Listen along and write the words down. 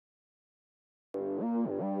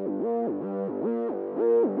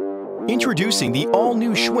Introducing the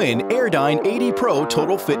all-new Schwinn Airdyne AD Pro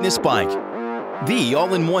Total Fitness Bike. The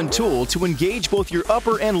all-in-one tool to engage both your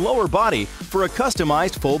upper and lower body for a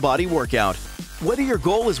customized full-body workout. Whether your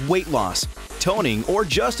goal is weight loss, toning, or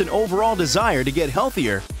just an overall desire to get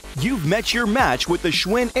healthier, you've met your match with the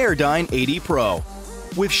Schwinn Airdyne AD Pro.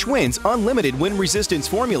 With Schwinn's unlimited wind resistance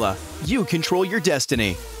formula, you control your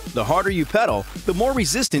destiny. The harder you pedal, the more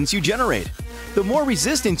resistance you generate. The more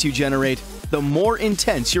resistance you generate, the more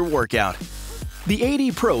intense your workout. The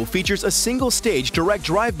AD Pro features a single-stage direct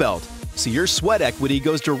drive belt, so your sweat equity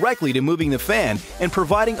goes directly to moving the fan and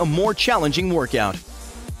providing a more challenging workout.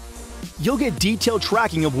 You'll get detailed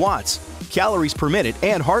tracking of watts, calories per minute,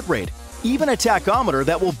 and heart rate, even a tachometer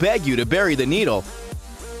that will beg you to bury the needle.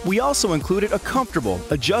 We also included a comfortable,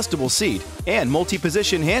 adjustable seat and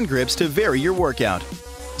multi-position hand grips to vary your workout.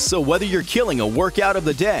 So whether you're killing a workout of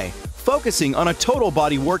the day, focusing on a total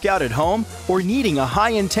body workout at home, or needing a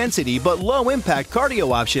high-intensity but low-impact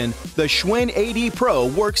cardio option, the Schwinn AD Pro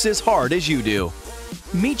works as hard as you do.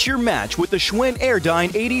 Meet your match with the Schwinn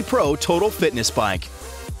Airdyne AD Pro Total Fitness Bike.